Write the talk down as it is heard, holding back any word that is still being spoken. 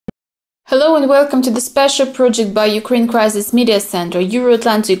Hello and welcome to the special project by Ukraine Crisis Media Center,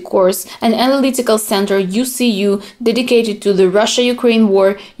 Euro-Atlantic Course, and Analytical Center UCU dedicated to the Russia-Ukraine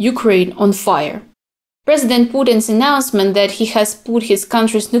war, Ukraine on fire. President Putin's announcement that he has put his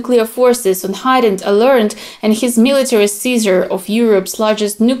country's nuclear forces on heightened alert and his military seizure of Europe's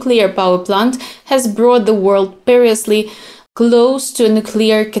largest nuclear power plant has brought the world perilously close to a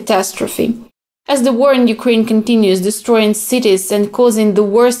nuclear catastrophe. As the war in Ukraine continues, destroying cities and causing the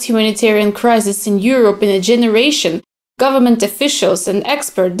worst humanitarian crisis in Europe in a generation, government officials and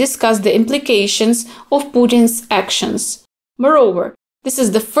experts discuss the implications of Putin's actions. Moreover, this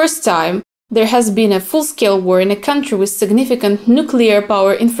is the first time there has been a full-scale war in a country with significant nuclear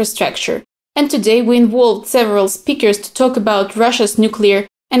power infrastructure. And today we involved several speakers to talk about Russia's nuclear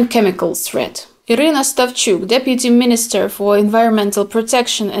and chemical threat. Iryna Stavchuk, Deputy Minister for Environmental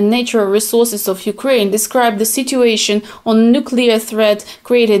Protection and Natural Resources of Ukraine, described the situation on nuclear threat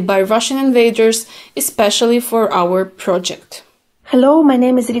created by Russian invaders, especially for our project. Hello, my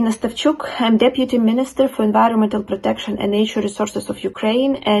name is Iryna Stavchuk. I'm Deputy Minister for Environmental Protection and Natural Resources of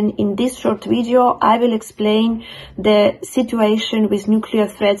Ukraine, and in this short video I will explain the situation with nuclear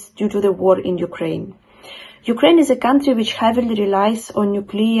threats due to the war in Ukraine. Ukraine is a country which heavily relies on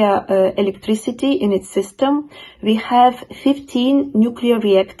nuclear electricity in its system. We have 15 nuclear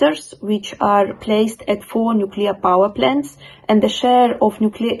reactors which are placed at 4 nuclear power plants, and the share of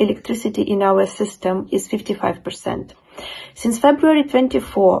nuclear electricity in our system is 55%. Since February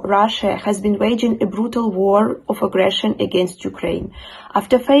 24, Russia has been waging a brutal war of aggression against Ukraine.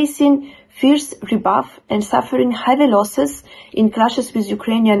 After facing fierce rebuff and suffering heavy losses in clashes with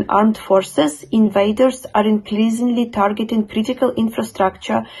Ukrainian armed forces, invaders are increasingly targeting critical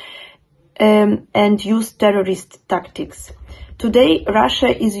infrastructure and use terrorist tactics. Today, Russia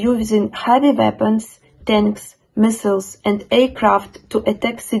is using heavy weapons, tanks, missiles and aircraft to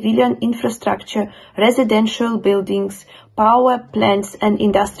attack civilian infrastructure, residential buildings, power plants and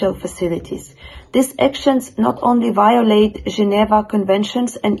industrial facilities. These actions not only violate Geneva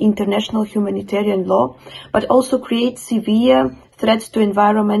Conventions and international humanitarian law, but also create severe threats to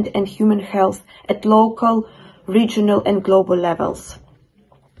environment and human health at local, regional and global levels.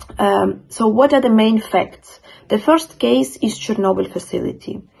 So what are the main facts? The first case is Chernobyl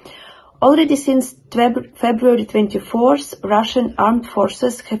facility. Already since February 24th, Russian armed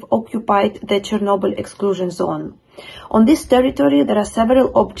forces have occupied the Chernobyl exclusion zone. On this territory, there are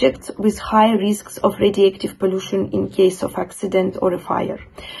several objects with high risks of radioactive pollution in case of accident or a fire.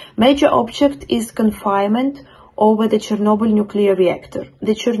 Major object is confinement over the Chernobyl nuclear reactor.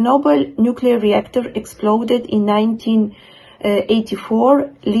 The Chernobyl nuclear reactor exploded in 1984,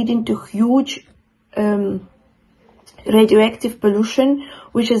 leading to huge radioactive pollution,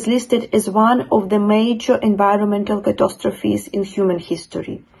 which is listed as one of the major environmental catastrophes in human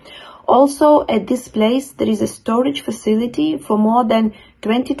history. Also, at this place, there is a storage facility for more than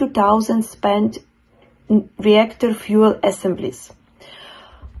 22,000 spent reactor fuel assemblies.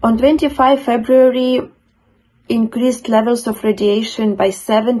 On 25 February, increased levels of radiation by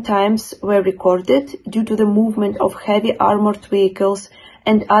 7 times were recorded due to the movement of heavy armored vehicles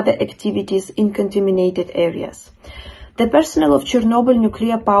and other activities in contaminated areas. The personnel of Chernobyl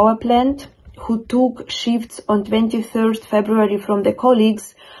nuclear power plant, who took shifts on 23 February from their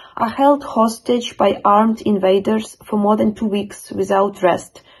colleagues, are held hostage by armed invaders for more than 2 weeks without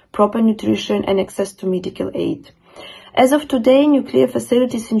rest, proper nutrition and access to medical aid. As of today, nuclear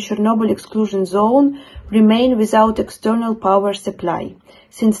facilities in Chernobyl exclusion zone remain without external power supply.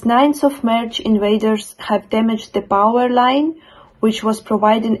 Since 9th of March, invaders have damaged the power line, which was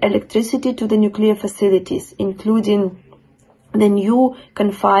providing electricity to the nuclear facilities, including the new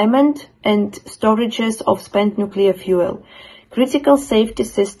confinement and storages of spent nuclear fuel. Critical safety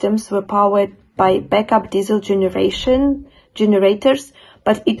systems were powered by backup diesel generators,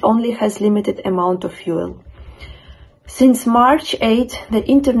 but it only has limited amount of fuel. Since March 8, the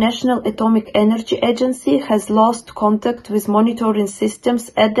International Atomic Energy Agency has lost contact with monitoring systems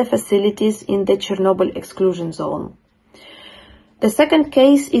at the facilities in the Chernobyl exclusion zone. The second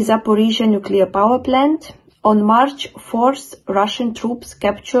case is Zaporizhzhia nuclear power plant. On March 4th, Russian troops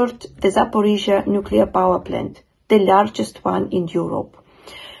captured the Zaporizhzhia nuclear power plant, the largest one in Europe.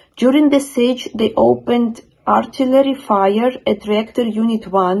 During the siege, they opened artillery fire at reactor unit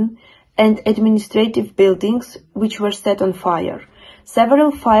 1 and administrative buildings, which were set on fire.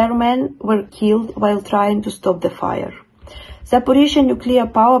 Several firemen were killed while trying to stop the fire. Zaporizhzhia nuclear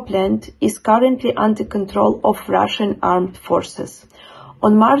power plant is currently under control of Russian armed forces.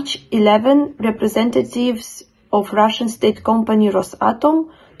 On March 11, representatives of Russian state company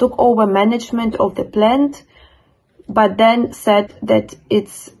Rosatom took over management of the plant but then said that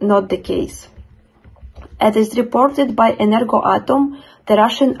it's not the case. As is reported by ENERGOATOM, the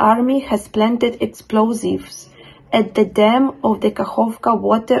Russian army has planted explosives at the dam of the Kakhovka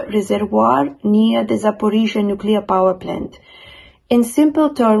water reservoir near the Zaporizhzhia nuclear power plant. In simple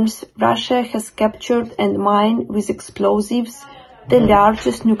terms, Russia has captured and mined with explosives the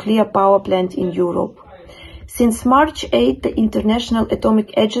largest nuclear power plant in Europe. Since March 8, the International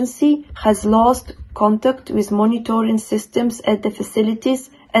Atomic Agency has lost contact with monitoring systems at the facilities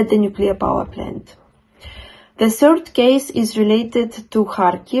at the nuclear power plant. The third case is related to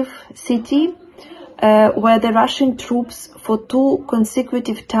Kharkiv city, where the Russian troops for 2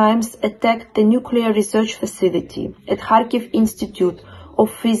 consecutive times attacked the nuclear research facility at Kharkiv Institute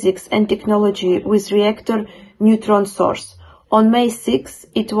of Physics and Technology with reactor neutron source. On May 6,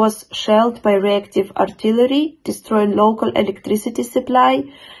 it was shelled by reactive artillery, destroying local electricity supply,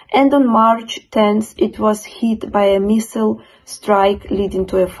 and on March 10, it was hit by a missile strike leading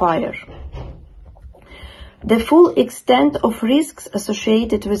to a fire. The full extent of risks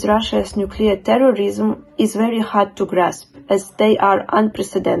associated with Russia's nuclear terrorism is very hard to grasp, as they are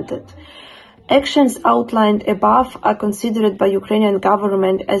unprecedented. Actions outlined above are considered by Ukrainian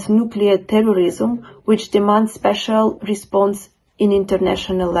government as nuclear terrorism, which demands special response in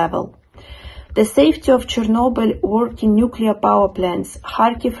international level. The safety of Chernobyl working nuclear power plants,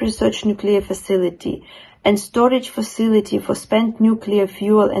 Kharkiv research nuclear facility, and storage facility for spent nuclear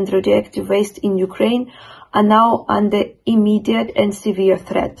fuel and radioactive waste in Ukraine are now under immediate and severe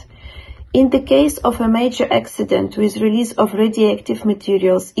threat. In the case of a major accident with release of radioactive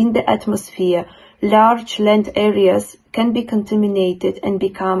materials in the atmosphere, large land areas can be contaminated and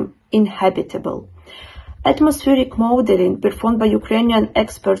become inhabitable. Atmospheric modeling performed by Ukrainian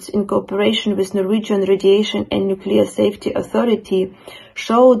experts in cooperation with Norwegian Radiation and Nuclear Safety Authority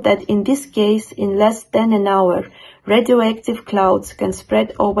showed that in this case, in less than an hour, radioactive clouds can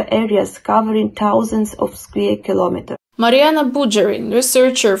spread over areas covering thousands of square kilometers. Mariana Budjeryn,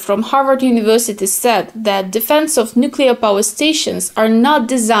 researcher from Harvard University, said that defense of nuclear power stations are not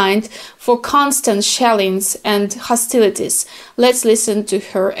designed for constant shellings and hostilities. Let's listen to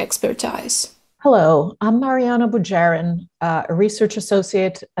her expertise. Hello, I'm Mariana Budjeryn, a research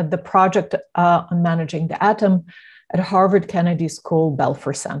associate at the Project on Managing the Atom at Harvard Kennedy School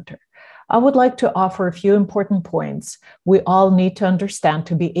Belfer Center. I would like to offer a few important points we all need to understand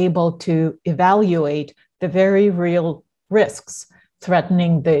to be able to evaluate the very real risks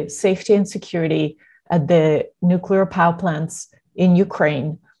threatening the safety and security at the nuclear power plants in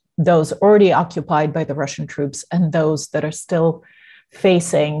Ukraine, those already occupied by the Russian troops and those that are still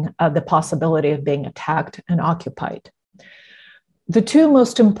facing the possibility of being attacked and occupied. The 2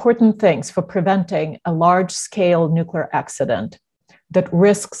 most important things for preventing a large-scale nuclear accident that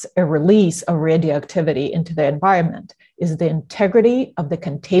risks a release of radioactivity into the environment is the integrity of the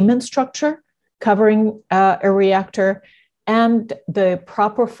containment structure covering a reactor and the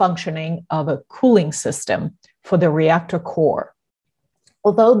proper functioning of a cooling system for the reactor core.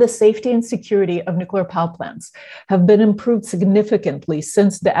 Although the safety and security of nuclear power plants have been improved significantly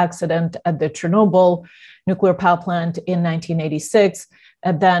since the accident at the Chernobyl nuclear power plant in 1986,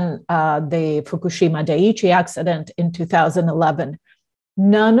 and then the Fukushima Daiichi accident in 2011,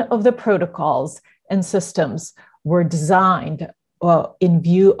 none of the protocols and systems were designed in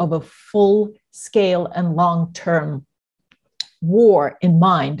view of a full-scale and long-term war in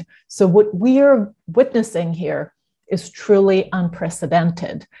mind. So what we are witnessing here is truly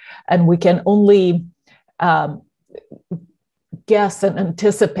unprecedented, and we can only guess and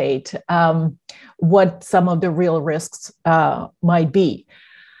anticipate what some of the real risks might be.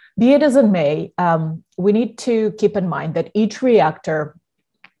 Be it as it may, we need to keep in mind that each reactor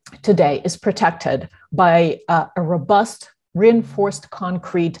today is protected by a robust, reinforced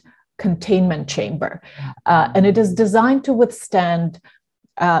concrete containment chamber, and it is designed to withstand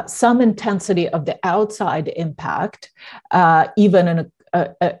some intensity of the outside impact, even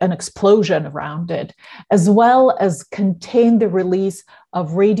an explosion around it, as well as contain the release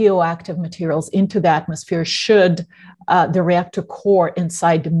of radioactive materials into the atmosphere should the reactor core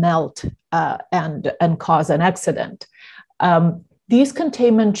inside melt and cause an accident. These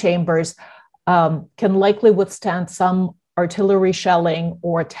containment chambers can likely withstand some artillery shelling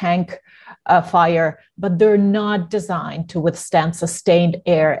or tank fire, but they're not designed to withstand sustained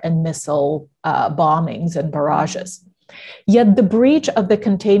air and missile bombings and barrages. Yet the breach of the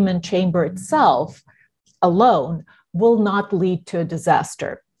containment chamber itself alone will not lead to a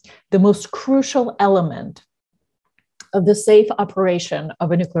disaster. The most crucial element of the safe operation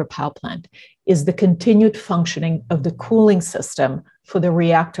of a nuclear power plant is the continued functioning of the cooling system for the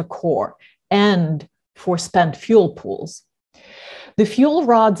reactor core and for spent fuel pools. The fuel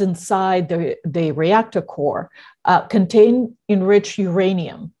rods inside the reactor core contain enriched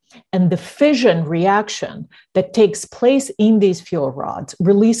uranium, and the fission reaction that takes place in these fuel rods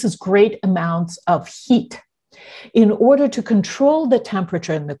releases great amounts of heat. In order to control the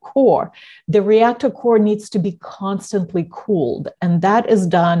temperature in the core, the reactor core needs to be constantly cooled, and that is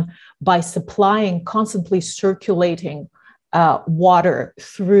done by supplying constantly circulating water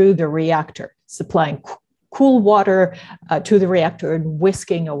through the reactor, supplying cool water to the reactor and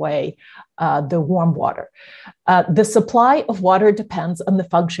whisking away the warm water. The supply of water depends on the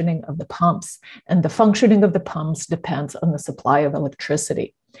functioning of the pumps, and the functioning of the pumps depends on the supply of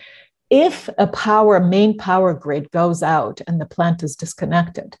electricity. If a main power grid goes out and the plant is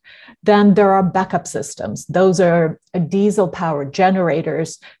disconnected, then there are backup systems. Those are diesel-powered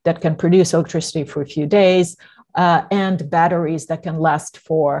generators that can produce electricity for a few days and batteries that can last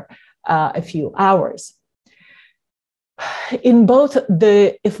for a few hours. If both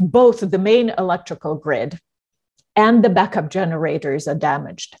the main electrical grid and the backup generators are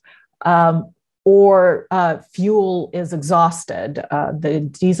damaged, or fuel is exhausted, the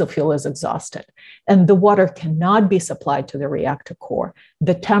diesel fuel is exhausted, and the water cannot be supplied to the reactor core,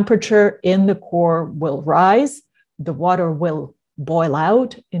 the temperature in the core will rise, the water will boil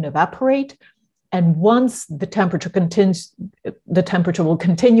out and evaporate, and once the temperature will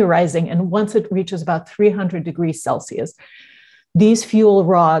continue rising, and once it reaches about 300 degrees Celsius, these fuel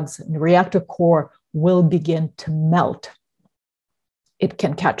rods in the reactor core will begin to melt. It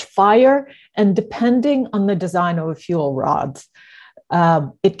can catch fire, and depending on the design of fuel rods,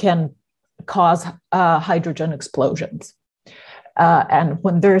 it can cause hydrogen explosions. And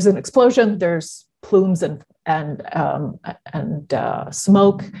when there's an explosion, there's plumes and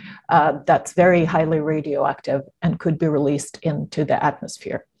smoke that's very highly radioactive and could be released into the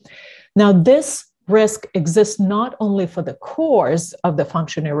atmosphere. Now, this risk exists not only for the cores of the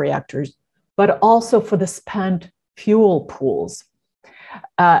functioning reactors, but also for the spent fuel pools.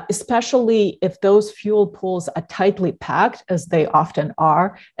 Especially if those fuel pools are tightly packed, as they often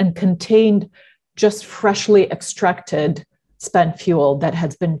are, and contained just freshly extracted spent fuel that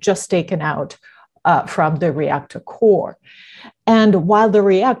has been just taken out from the reactor core. And while the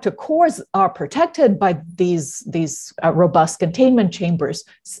reactor cores are protected by these robust containment chambers,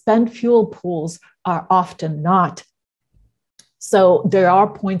 spent fuel pools are often not. So there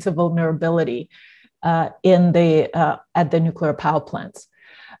are points of vulnerability at the nuclear power plants.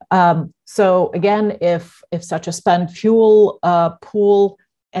 So again, if such a spent fuel pool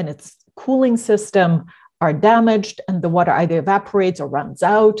and its cooling system are damaged and the water either evaporates or runs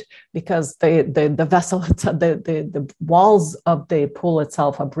out because the vessel, the walls of the pool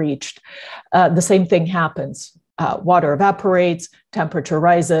itself are breached, the same thing happens. Water evaporates, temperature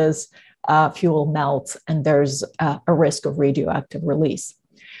rises, fuel melts, and there's a risk of radioactive release.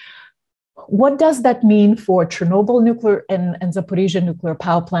 What does that mean for Chernobyl nuclear and Zaporizhzhia nuclear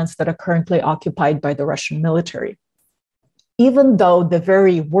power plants that are currently occupied by the Russian military? Even though the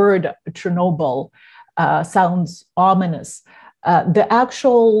very word Chernobyl sounds ominous, the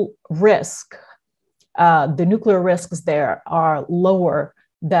actual risk, the nuclear risks there are lower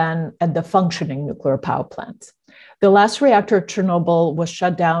than at the functioning nuclear power plants. The last reactor at Chernobyl was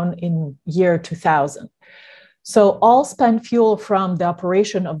shut down in year 2000. So all spent fuel from the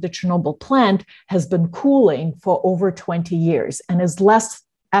operation of the Chernobyl plant has been cooling for over 20 years and is less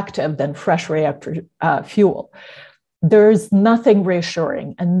active than fresh reactor fuel. There's nothing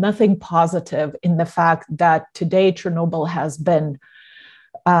reassuring and nothing positive in the fact that today Chernobyl has been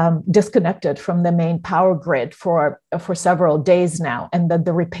disconnected from the main power grid for several days now, and that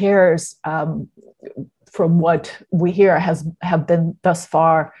the repairs, from what we hear, have been thus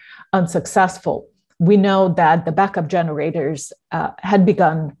far unsuccessful. We know that the backup generators had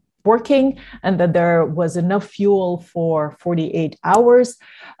begun working and that there was enough fuel for 48 hours,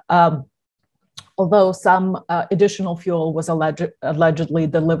 although some additional fuel was allegedly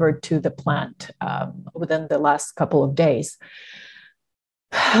delivered to the plant within the last couple of days.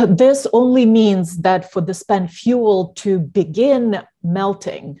 This only means that for the spent fuel to begin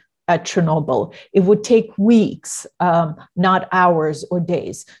melting at Chernobyl, it would take weeks, not hours or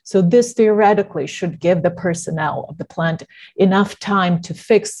days. So this theoretically should give the personnel of the plant enough time to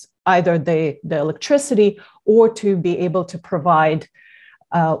fix either the electricity or to be able to provide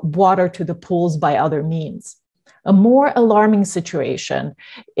water to the pools by other means. A more alarming situation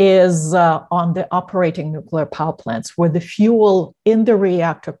is on the operating nuclear power plants, where the fuel in the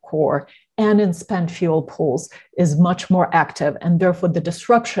reactor core and in spent fuel pools is much more active, and therefore the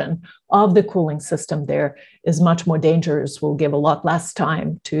disruption of the cooling system there is much more dangerous, will give a lot less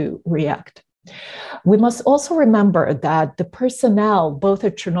time to react. We must also remember that the personnel, both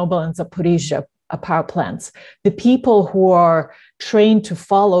at Chernobyl and Zaporizhzhia power plants, the people who are trained to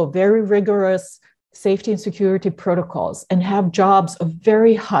follow very rigorous safety and security protocols and have jobs of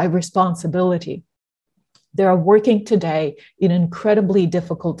very high responsibility, they are working today in incredibly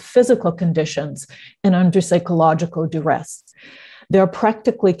difficult physical conditions and under psychological duress. They are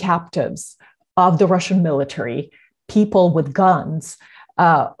practically captives of the Russian military, people with guns,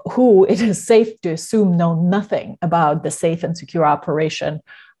 who it is safe to assume know nothing about the safe and secure operation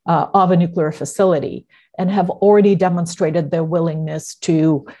of a nuclear facility, and have already demonstrated their willingness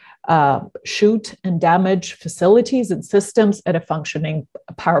to shoot and damage facilities and systems at a functioning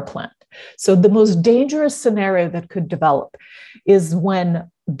power plant. So the most dangerous scenario that could develop is when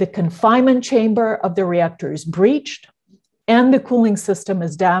the confinement chamber of the reactor is breached and the cooling system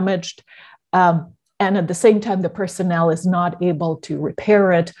is damaged, and at the same time, the personnel is not able to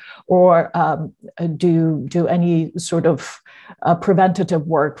repair it or do any sort of preventative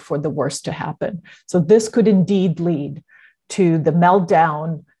work for the worst to happen. So this could indeed lead to the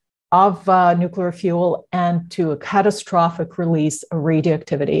meltdown of nuclear fuel and to a catastrophic release of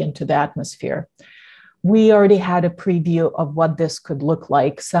radioactivity into the atmosphere. We already had a preview of what this could look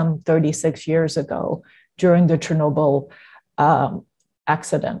like some 36 years ago during the Chernobyl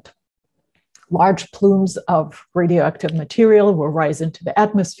accident. Large plumes of radioactive material will rise into the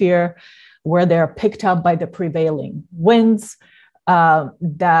atmosphere, where they're picked up by the prevailing winds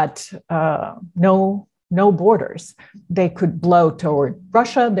that no borders. They could blow toward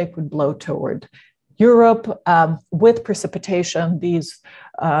Russia, they could blow toward Europe. With precipitation,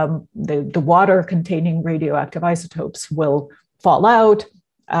 the water containing radioactive isotopes will fall out,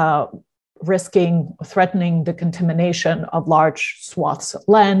 threatening the contamination of large swaths of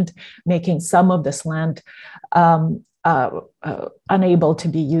land, making some of this land unable to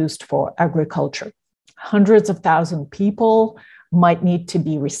be used for agriculture. Hundreds of thousands of people might need to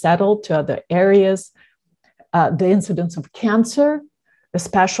be resettled to other areas. The incidence of cancer,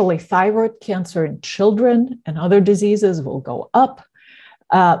 especially thyroid cancer in children and other diseases, will go up.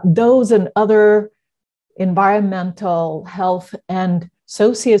 Those and other environmental, health, and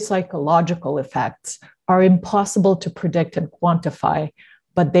socio-psychological effects are impossible to predict and quantify,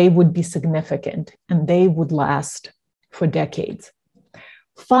 but they would be significant and they would last for decades.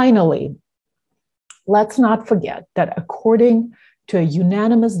 Finally, let's not forget that according to a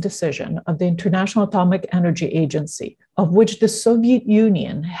unanimous decision of the International Atomic Energy Agency, of which the Soviet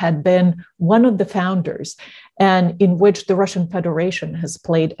Union had been one of the founders and in which the Russian Federation has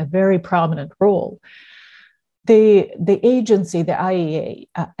played a very prominent role, the agency, the IAEA,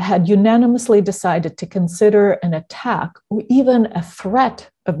 had unanimously decided to consider an attack or even a threat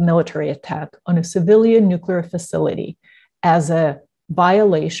of military attack on a civilian nuclear facility as a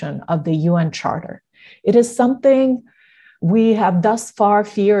violation of the UN Charter. It is something we have thus far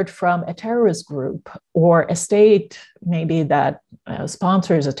feared from a terrorist group or a state maybe that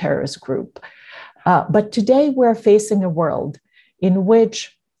sponsors a terrorist group. But today we're facing a world in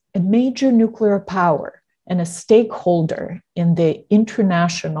which a major nuclear power and a stakeholder in the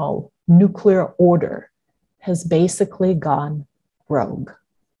international nuclear order has basically gone rogue.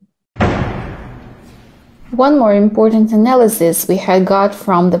 One more important analysis we had got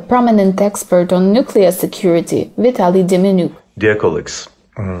from the prominent expert on nuclear security, Vitaly Demenuk. Dear colleagues,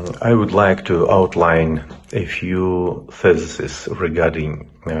 I would like to outline a few theses regarding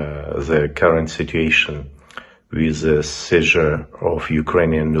the current situation with the seizure of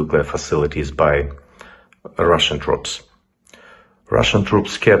Ukrainian nuclear facilities by Russian troops. Russian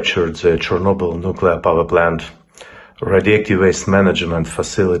troops captured the Chernobyl nuclear power plant, radioactive waste management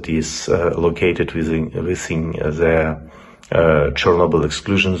facilities located within the Chernobyl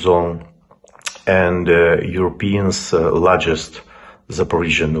exclusion zone, and Europe's largest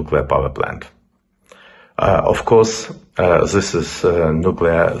Zaporizhzhia nuclear power plant. Of course, this is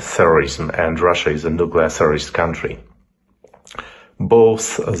nuclear terrorism, and Russia is a nuclear terrorist country.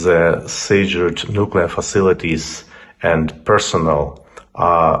 Both the seized nuclear facilities and personnel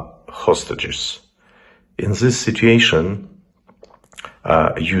are hostages. In this situation,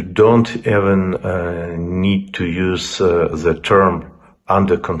 you don't even need to use the term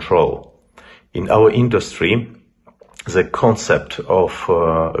under control. In our industry, the concept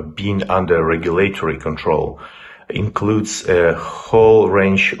of being under regulatory control includes a whole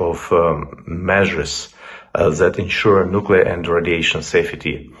range of measures that ensure nuclear and radiation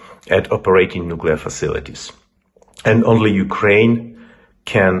safety at operating nuclear facilities. And only Ukraine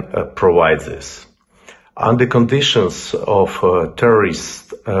can provide this. Under conditions of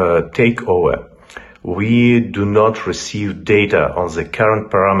terrorist takeover, we do not receive data on the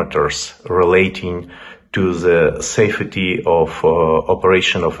current parameters relating to the safety of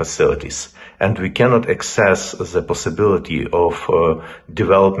operation of facilities, and we cannot access the possibility of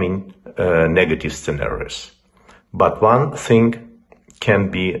developing negative scenarios. But one thing can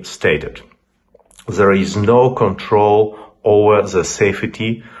be stated. There is no control over the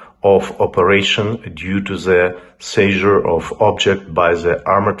safety of operation due to the seizure of object by the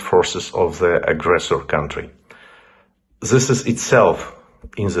armed forces of the aggressor country. This is itself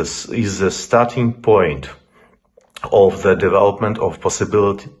is the starting point of the development of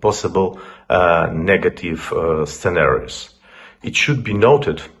possible negative scenarios. It should be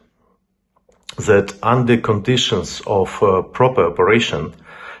noted that under conditions of proper operation,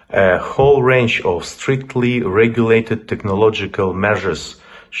 a whole range of strictly regulated technological measures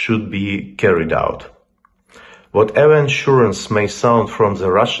should be carried out. Whatever assurance may sound from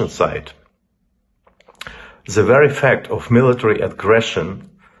the Russian side, the very fact of military aggression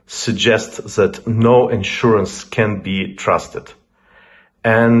suggests that no assurance can be trusted,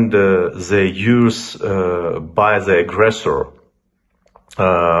 and the use by the aggressor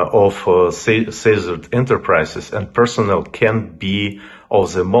of seized enterprises and personnel can be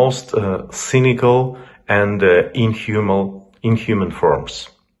of the most cynical and inhuman forms.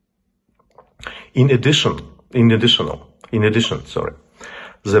 In addition,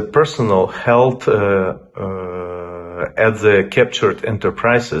 the personnel held at the captured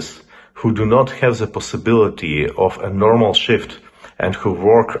enterprises who do not have the possibility of a normal shift and who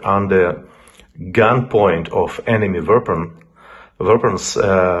work under gunpoint of enemy weapons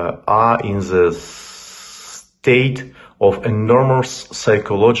are in the state of enormous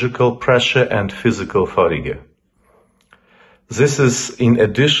psychological pressure and physical fatigue. This is in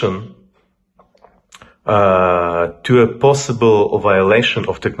addition to a possible violation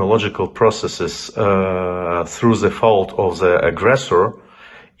of technological processes through the fault of the aggressor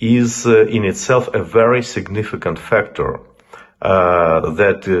is in itself a very significant factor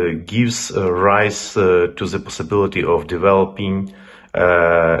that gives rise to the possibility of developing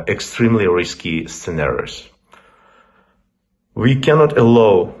extremely risky scenarios. We cannot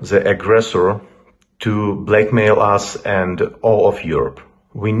allow the aggressor to blackmail us and all of Europe.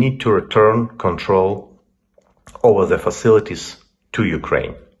 We need to return control over the facilities to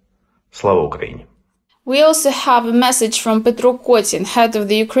Ukraine. Slava Ukraini. We also have a message from Petro Kotin, head of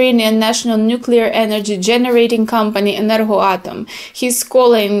the Ukrainian national nuclear energy generating company ENERGOATOM. He's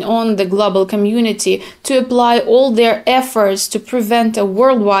calling on the global community to apply all their efforts to prevent a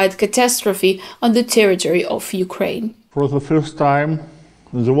worldwide catastrophe on the territory of Ukraine. For the first time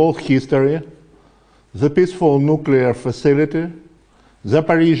in the world history, the peaceful nuclear facility,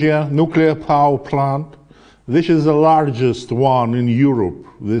 Zaporizhia nuclear power plant, which is the largest one in Europe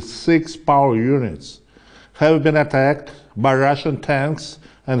with 6 power units, have been attacked by Russian tanks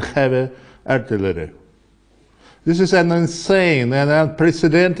and heavy artillery. This is an insane and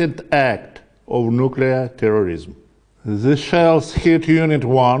unprecedented act of nuclear terrorism. The shells hit Unit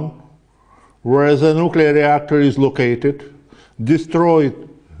 1, where the nuclear reactor is located, destroyed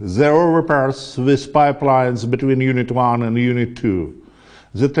the overpass with pipelines between Unit 1 and Unit 2.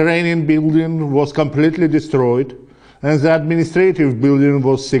 The training building was completely destroyed, and the administrative building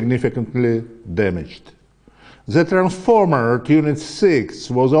was significantly damaged. The transformer at Unit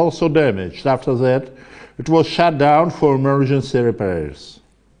 6 was also damaged. After that, it was shut down for emergency repairs.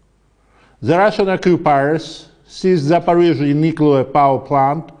 The Russian occupiers seized Zaporizhia nuclear power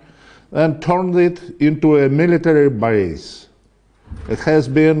plant and turned it into a military base. It has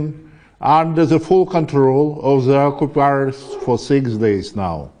been under the full control of the occupiers for 6 days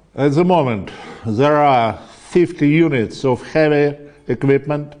now. At the moment, there are 50 units of heavy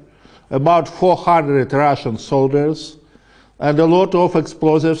equipment, about 400 Russian soldiers, and a lot of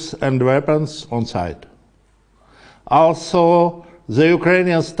explosives and weapons on site. Also, the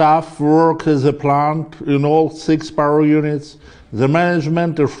Ukrainian staff work at the plant in all 6 power units. The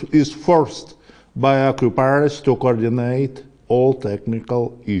management is forced by occupiers to coordinate all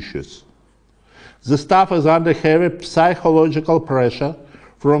technical issues. The staff is under heavy psychological pressure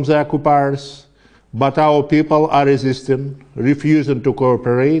from the occupiers, but our people are resisting, refusing to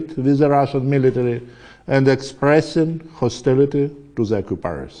cooperate with the Russian military and expressing hostility to the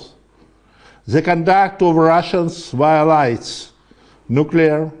occupiers. The conduct of Russians violates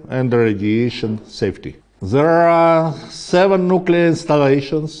nuclear and radiation safety. There are 7 nuclear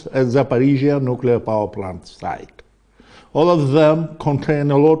installations at Zaporizhia nuclear power plant site. All of them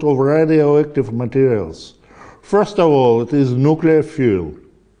contain a lot of radioactive materials. First of all, it is nuclear fuel.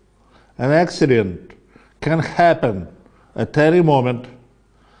 An accident can happen at any moment.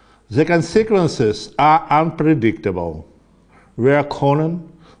 The consequences are unpredictable. We are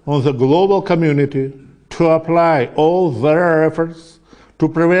calling on the global community to apply all their efforts to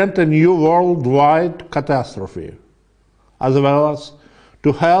prevent a new worldwide catastrophe, as well as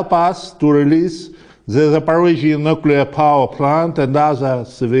to help us to release the Zaporizhzhia nuclear power plant and other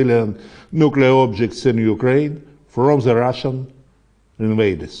civilian nuclear objects in Ukraine from the Russian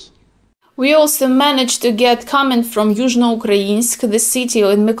invaders. We also managed to get comment from Iuzhnoukrainsk, the city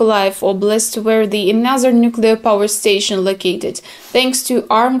in Mykolaiv oblast, where the another nuclear power station located. Thanks to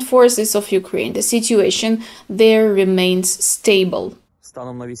armed forces of Ukraine, the situation there remains stable.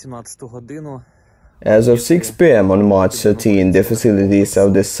 As of 6 p.m. on March 13, the facilities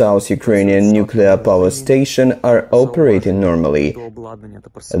of the South Ukrainian nuclear power station are operating normally.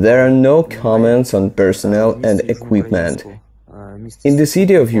 There are no comments on personnel and equipment. In the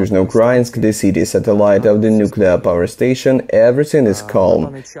city of Iuzhnoukrainsk, the city satellite of the nuclear power station, everything is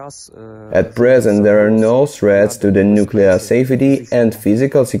calm. At present, there are no threats to the nuclear safety and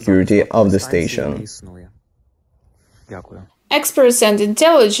physical security of the station. Experts and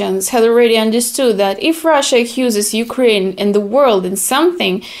intelligence had already understood that if Russia accuses Ukraine and the world in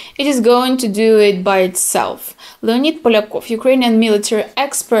something, it is going to do it by itself. Leonid Polyakov, Ukrainian military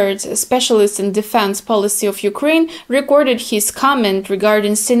expert, specialist in defense policy of Ukraine, recorded his comment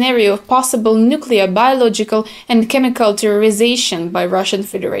regarding scenario of possible nuclear, biological and chemical terrorization by Russian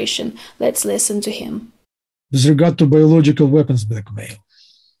Federation. Let's listen to him. With regard to biological weapons blackmail,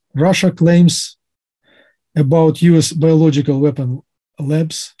 Russia claims about US biological weapon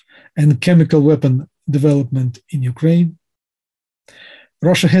labs and chemical weapon development in Ukraine.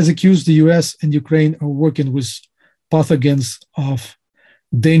 Russia has accused the US and Ukraine of working with pathogens of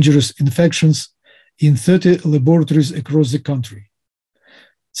dangerous infections in 30 laboratories across the country.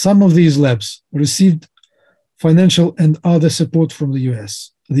 Some of these labs received financial and other support from the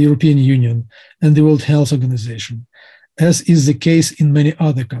US, the European Union, and the World Health Organization, as is the case in many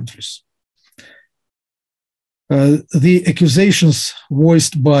other countries. The accusations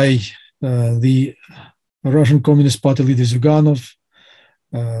voiced by the Russian Communist Party leader Zyuganov,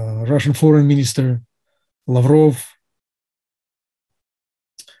 Russian Foreign Minister Lavrov,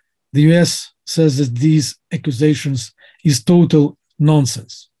 the US says that these accusations is total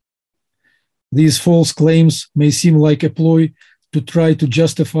nonsense. These false claims may seem like a ploy to try to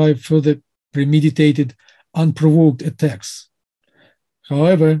justify further premeditated, unprovoked attacks.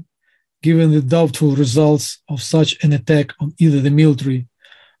 However, given the doubtful results of such an attack on either the military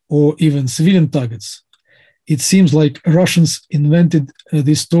or even civilian targets, it seems like Russians invented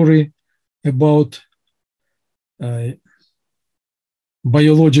this story about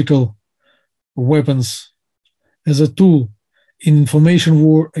biological weapons as a tool in information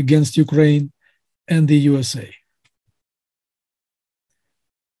war against Ukraine and the USA.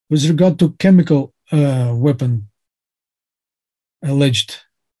 With regard to chemical weapon alleged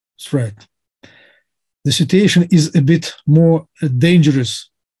threat, the situation is a bit more dangerous.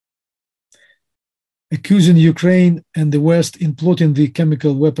 Accusing Ukraine and the West in plotting the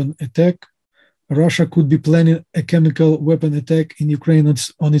chemical weapon attack, Russia could be planning a chemical weapon attack in Ukraine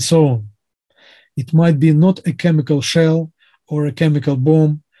on its own. It might be not a chemical shell or a chemical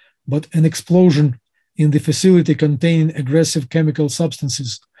bomb, but an explosion in the facility containing aggressive chemical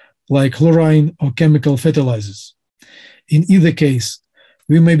substances like chlorine or chemical fertilizers. In either case,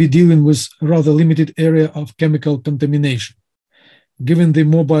 we may be dealing with a rather limited area of chemical contamination. Given the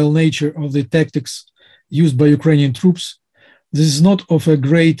mobile nature of the tactics used by Ukrainian troops, this is not of a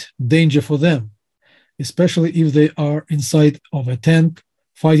great danger for them, especially if they are inside of a tank,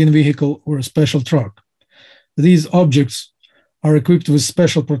 fighting vehicle, or a special truck. These objects are equipped with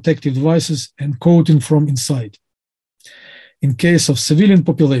special protective devices and coating from inside. In case of civilian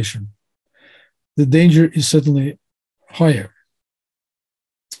population, the danger is certainly higher.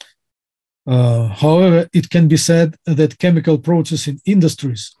 However, it can be said that chemical processing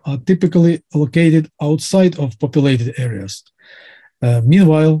industries are typically located outside of populated areas.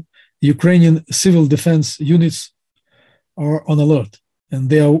 Meanwhile, Ukrainian civil defense units are on alert, and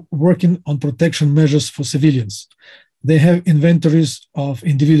they are working on protection measures for civilians. They have inventories of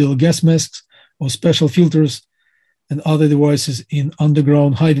individual gas masks or special filters and other devices in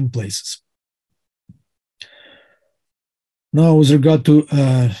underground hiding places. Now, with regard to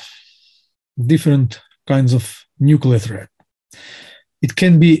different kinds of nuclear threat. It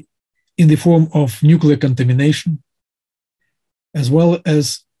can be in the form of nuclear contamination, as well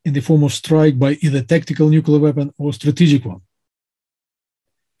as in the form of strike by either tactical nuclear weapon or strategic one.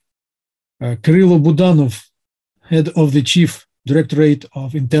 Kirill Budanov, head of the Chief Directorate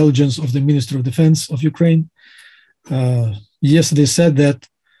of Intelligence of the Ministry of Defense of Ukraine, yesterday said that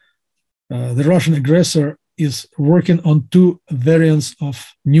the Russian aggressor is working on two variants of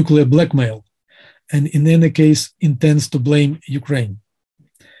nuclear blackmail, and in any case intends to blame Ukraine.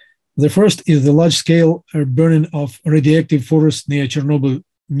 The first is the large-scale burning of radioactive forest near Chernobyl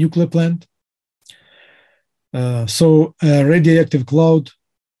nuclear plant. So a radioactive cloud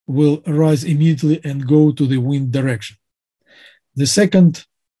will arise immediately and go to the wind direction. The second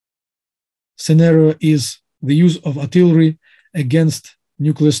scenario is the use of artillery against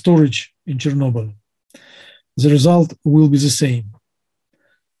nuclear storage in Chernobyl. The result will be the same.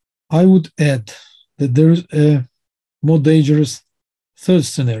 I would add that there is a more dangerous third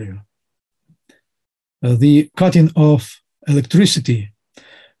scenario. The cutting of electricity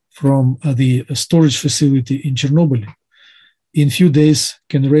from the storage facility in Chernobyl in few days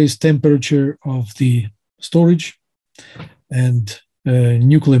can raise temperature of the storage and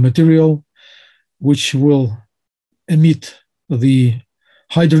nuclear material, which will emit the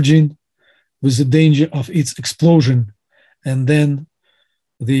hydrogen with the danger of its explosion, and then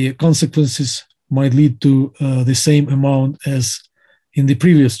the consequences might lead to the same amount as in the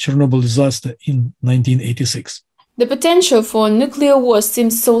previous Chernobyl disaster in 1986. The potential for nuclear war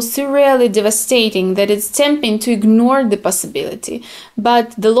seems so surreally devastating that it's tempting to ignore the possibility.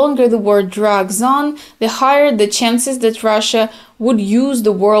 But the longer the war drags on, the higher the chances that Russia would use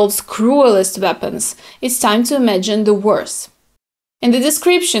the world's cruelest weapons. It's time to imagine the worst. In the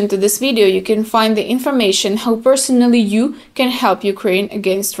description to this video, you can find the information how personally you can help Ukraine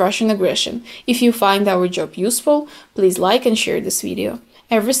against Russian aggression. If you find our job useful, please like and share this video.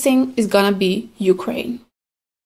 Everything is gonna be Ukraine.